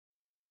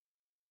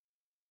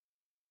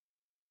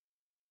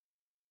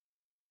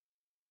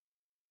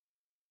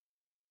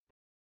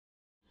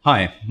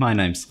Hi, my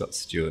name's Scott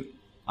Stewart.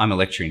 I'm a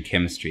lecturer in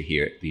chemistry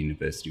here at the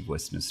University of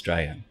Western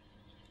Australia.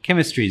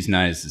 Chemistry is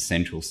known as the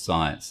central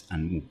science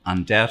and will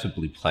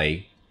undoubtedly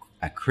play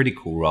a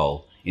critical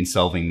role in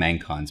solving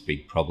mankind's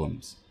big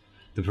problems: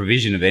 the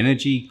provision of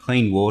energy,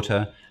 clean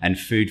water, and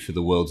food for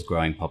the world's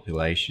growing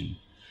population,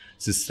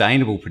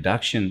 sustainable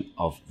production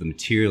of the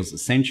materials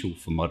essential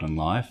for modern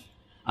life,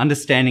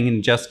 understanding and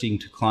adjusting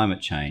to climate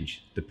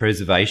change, the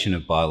preservation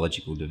of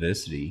biological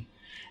diversity,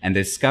 and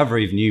the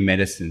discovery of new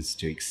medicines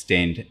to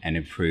extend and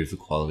improve the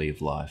quality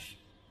of life.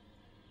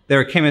 There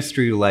are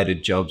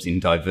chemistry-related jobs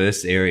in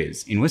diverse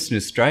areas. In Western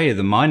Australia,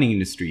 the mining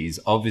industry is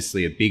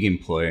obviously a big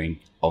employer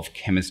of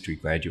chemistry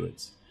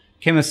graduates.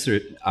 Chemists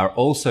are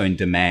also in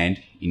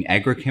demand in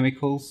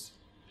agrochemicals,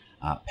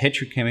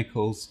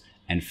 petrochemicals,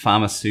 and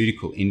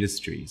pharmaceutical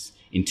industries,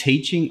 in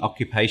teaching,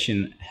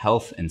 occupation,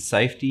 health and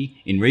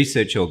safety, in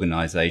research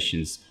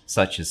organisations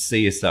such as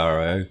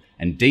CSIRO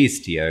and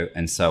DSTO,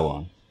 and so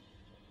on.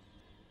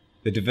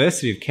 The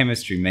diversity of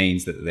chemistry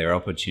means that there are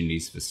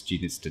opportunities for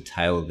students to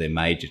tailor their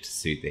major to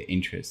suit their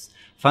interests.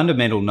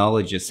 Fundamental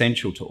knowledge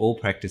essential to all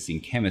practicing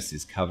chemists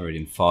is covered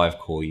in 5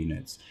 core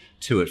units: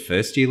 2 at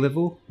first year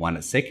level, 1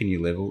 at second year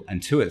level,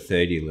 and 2 at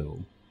third year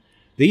level.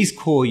 These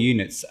core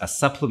units are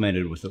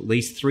supplemented with at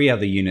least 3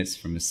 other units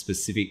from a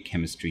specific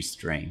chemistry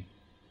stream.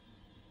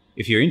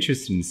 If you're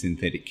interested in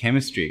synthetic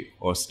chemistry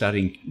or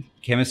studying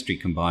chemistry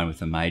combined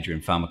with a major in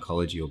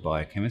pharmacology or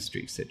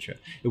biochemistry, etc.,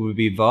 it would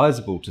be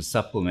advisable to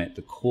supplement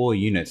the core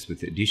units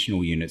with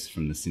additional units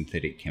from the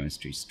synthetic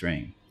chemistry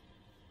stream.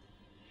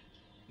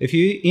 If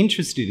you're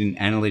interested in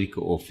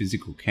analytical or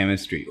physical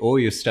chemistry, or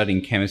you're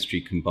studying chemistry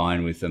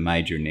combined with a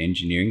major in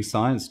engineering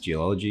science,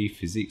 geology,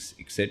 physics,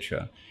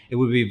 etc., it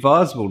would be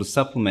advisable to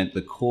supplement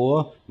the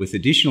core with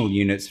additional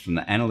units from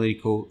the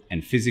analytical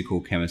and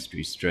physical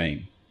chemistry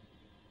stream.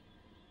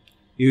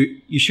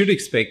 You should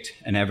expect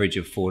an average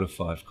of 4 to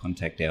 5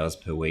 contact hours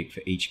per week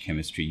for each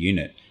chemistry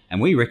unit, and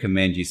we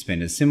recommend you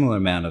spend a similar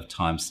amount of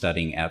time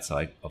studying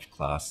outside of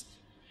class.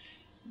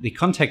 The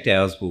contact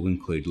hours will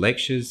include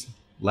lectures,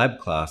 lab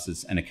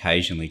classes, and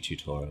occasionally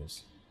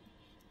tutorials.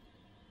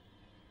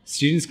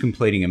 Students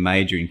completing a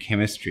major in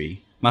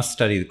chemistry must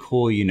study the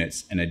core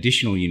units and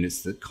additional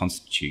units that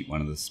constitute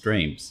one of the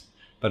streams.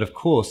 But of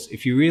course,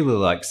 if you really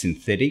like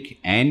synthetic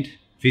and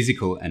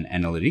physical and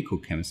analytical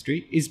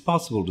chemistry, it's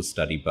possible to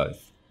study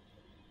both.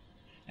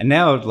 And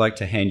now I'd like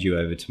to hand you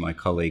over to my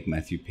colleague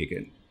Matthew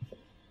Piggott.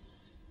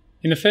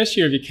 In the first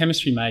year of your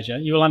chemistry major,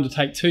 you will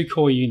undertake 2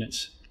 core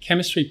units: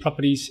 Chemistry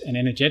Properties and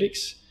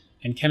Energetics,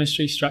 and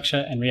Chemistry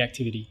Structure and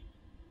Reactivity.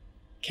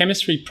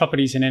 Chemistry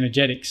Properties and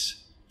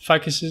Energetics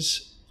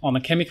focuses on the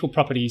chemical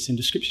properties and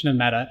description of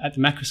matter at the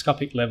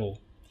macroscopic level.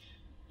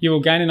 You will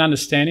gain an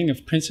understanding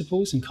of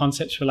principles and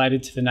concepts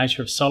related to the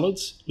nature of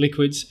solids,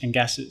 liquids and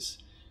gases,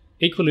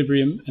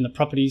 equilibrium and the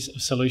properties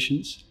of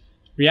solutions,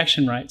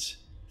 reaction rates,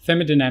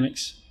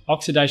 thermodynamics,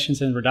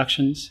 oxidations and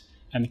reductions,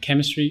 and the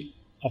chemistry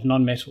of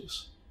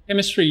nonmetals.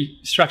 Chemistry,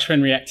 Structure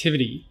and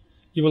Reactivity,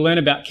 you will learn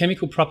about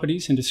chemical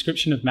properties and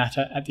description of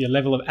matter at the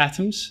level of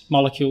atoms,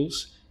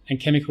 molecules, and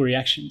chemical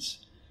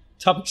reactions.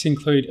 Topics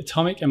include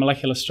atomic and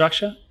molecular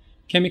structure,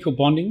 chemical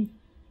bonding,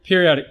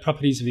 periodic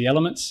properties of the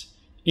elements,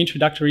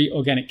 introductory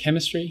organic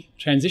chemistry,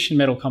 transition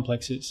metal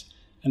complexes,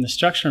 and the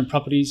structure and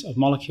properties of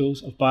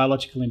molecules of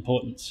biological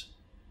importance.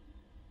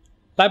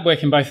 Lab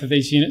work in both of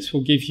these units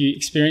will give you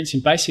experience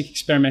in basic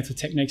experimental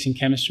techniques in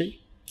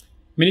chemistry,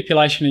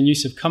 manipulation and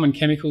use of common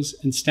chemicals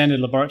and standard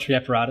laboratory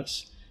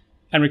apparatus,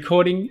 and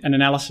recording and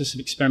analysis of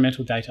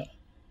experimental data.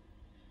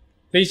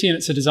 These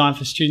units are designed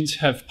for students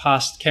who have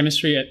passed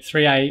chemistry at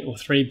 3A or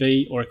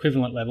 3B or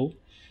equivalent level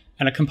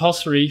and are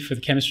compulsory for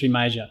the chemistry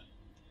major.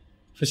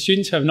 For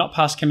students who have not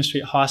passed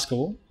chemistry at high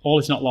school, all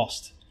is not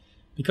lost.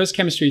 Because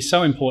chemistry is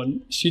so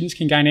important, students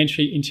can gain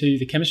entry into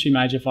the chemistry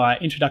major via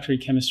introductory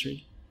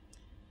chemistry.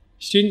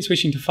 Students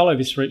wishing to follow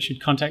this route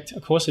should contact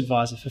a course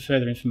advisor for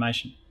further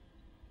information.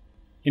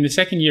 In the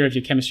second year of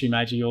your chemistry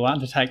major, you will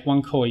undertake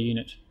 1 core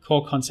unit,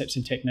 Core Concepts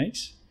and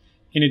Techniques.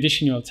 In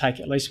addition, you will take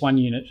at least 1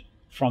 unit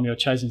from your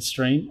chosen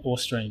stream or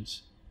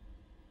streams.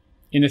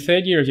 In the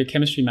third year of your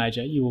chemistry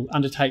major, you will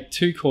undertake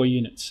 2 core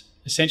units,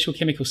 Essential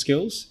Chemical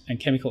Skills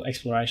and Chemical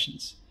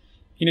Explorations.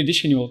 In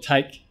addition, you will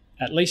take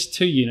at least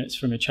 2 units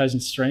from your chosen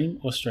stream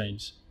or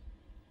streams.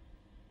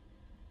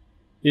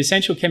 The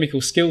Essential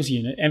Chemical Skills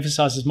unit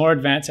emphasises more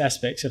advanced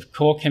aspects of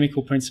core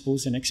chemical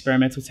principles and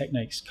experimental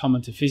techniques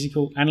common to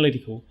physical,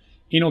 analytical,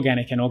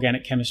 inorganic and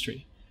organic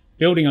chemistry,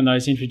 building on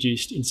those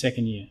introduced in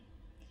second year.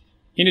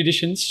 In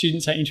addition,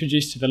 students are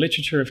introduced to the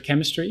literature of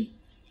chemistry,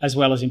 as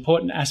well as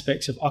important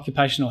aspects of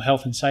occupational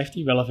health and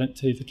safety relevant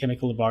to the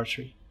chemical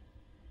laboratory.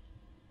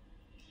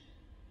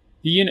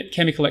 The unit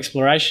Chemical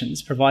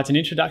Explorations provides an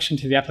introduction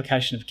to the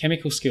application of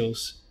chemical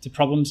skills to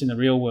problems in the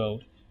real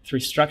world through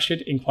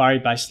structured,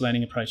 inquiry-based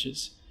learning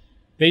approaches.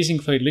 These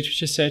include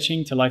literature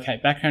searching to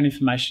locate background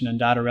information and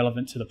data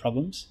relevant to the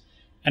problems,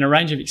 and a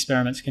range of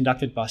experiments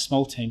conducted by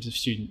small teams of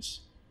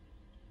students.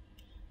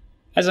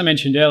 As I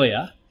mentioned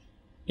earlier,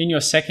 in your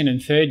second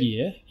and third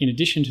year, in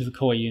addition to the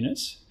core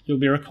units, you'll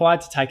be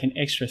required to take an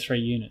extra 3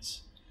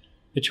 units.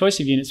 The choice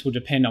of units will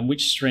depend on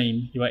which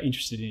stream you are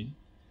interested in.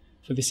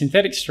 For the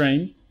synthetic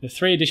stream, the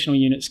 3 additional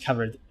units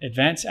cover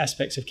advanced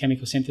aspects of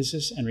chemical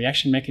synthesis and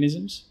reaction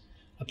mechanisms,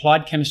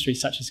 applied chemistry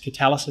such as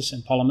catalysis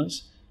and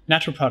polymers,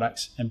 natural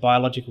products, and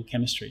biological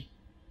chemistry.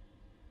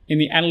 In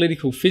the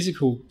analytical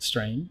physical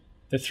stream,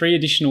 the 3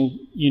 additional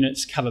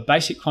units cover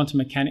basic quantum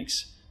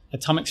mechanics,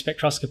 atomic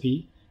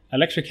spectroscopy,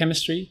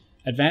 electrochemistry,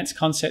 advanced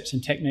concepts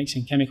and techniques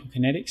in chemical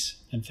kinetics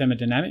and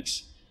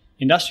thermodynamics,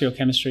 industrial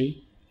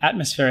chemistry,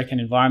 atmospheric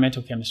and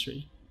environmental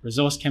chemistry,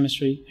 resource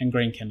chemistry, and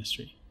green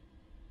chemistry.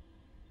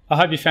 I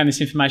hope you found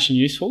this information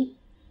useful.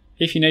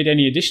 If you need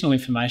any additional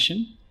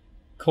information,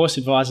 course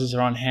advisors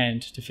are on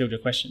hand to field your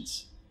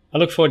questions. I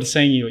look forward to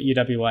seeing you at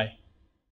UWA.